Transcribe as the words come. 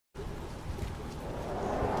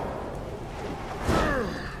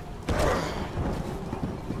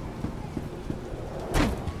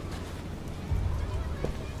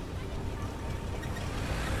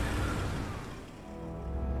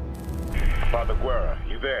Father Guerra,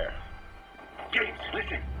 you there? James,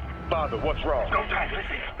 listen. Father, what's wrong? No time,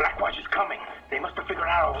 listen. Blackwatch is coming. They must have figured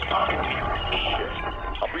out I was talking to you. Shit.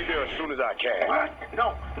 I'll be there as soon as I can. What?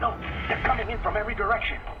 No. They're coming in from every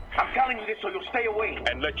direction. I'm telling you this so you'll stay away.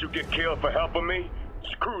 And let you get killed for helping me?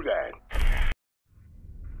 Screw that.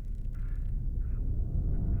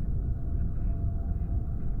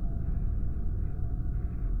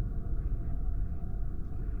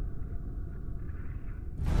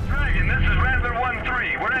 Dragon, this is Rattler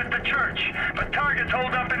 1-3. We're at the church, but target's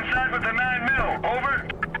holed up inside with the 9 mil. Over.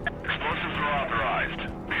 Explosives are authorized.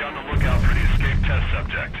 Be on the lookout for the escaped test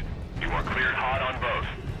subject. You are cleared hot on both.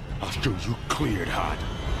 I'll show you cleared hot.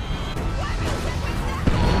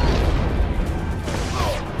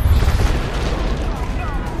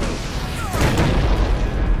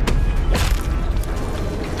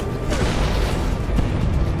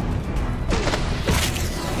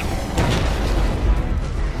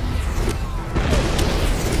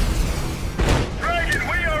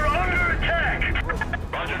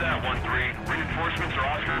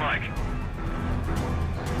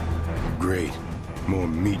 Great. More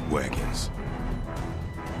meat wagons.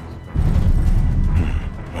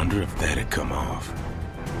 Wonder if that'd come off.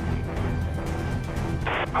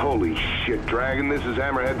 Holy shit, Dragon, this is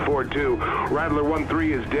Hammerhead 4-2. Rattler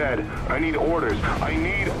 1-3 is dead. I need orders. I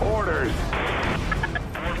need orders!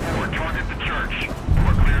 4-4, target the church.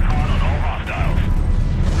 We're cleared hot on all hostiles.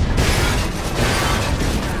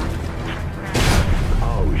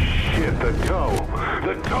 Oh shit, the tow!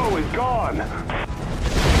 The tow is gone!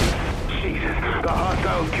 Jesus, the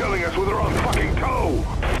hostile's killing us with her own fucking tow!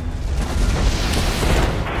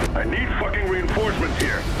 I need fucking reinforcements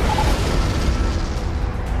here.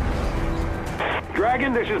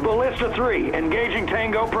 Dragon, this is Ballista 3. Engaging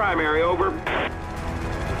Tango Primary, over.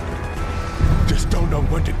 Just don't know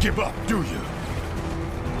when to give up, do you?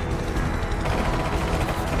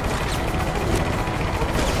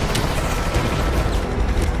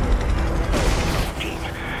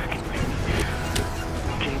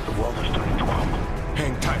 James, the walls are starting to crumble.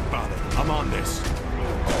 Hang tight, Father. I'm on this.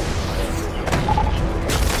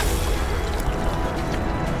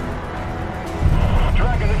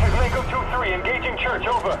 Dragon, this is Mako 2-3. Engaging church,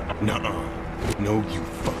 over. Nuh-uh. No, you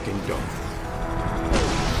fucking don't.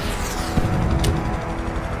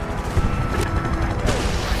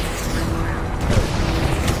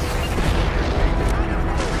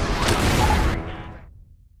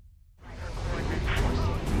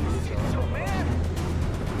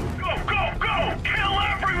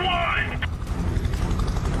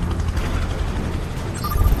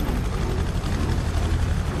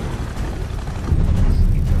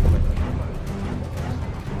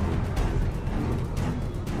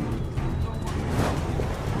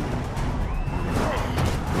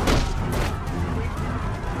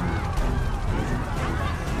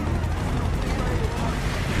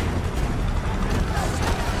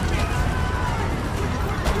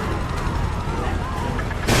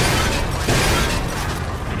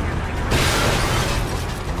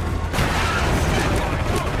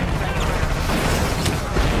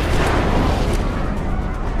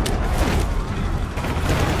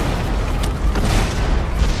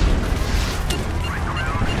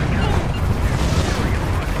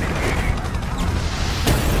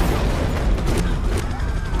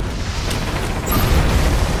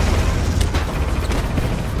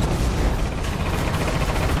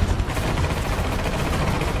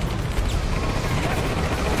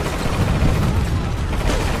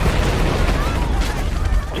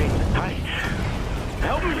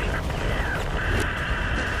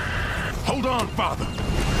 Hold on, Father!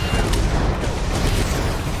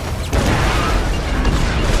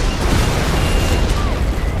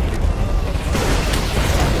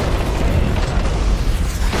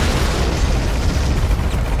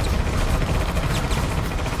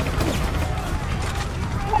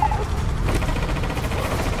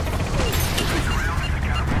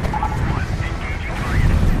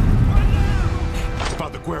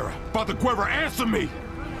 Father Guerra, answer me!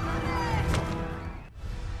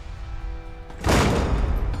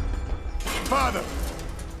 Father!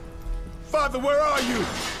 Father, where are you?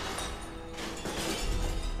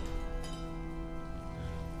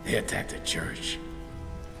 They attacked a church.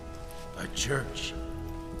 A church?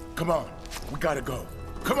 Come on, we gotta go.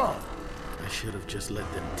 Come on! I should have just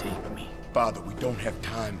let them take me. Father, we don't have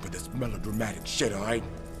time for this melodramatic shit, all right?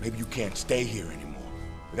 Maybe you can't stay here anymore.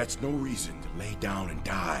 But that's no reason to lay down and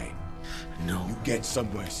die. No. You get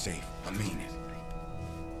somewhere safe. I mean it.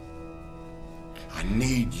 I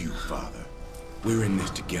need you, Father. We're in this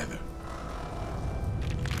together.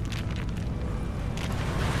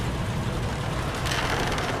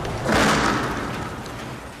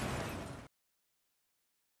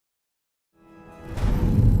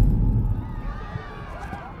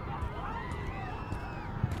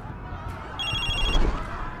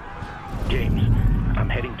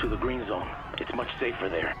 It's much safer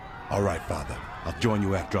there. All right, Father. I'll join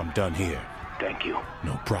you after I'm done here. Thank you.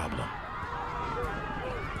 No problem.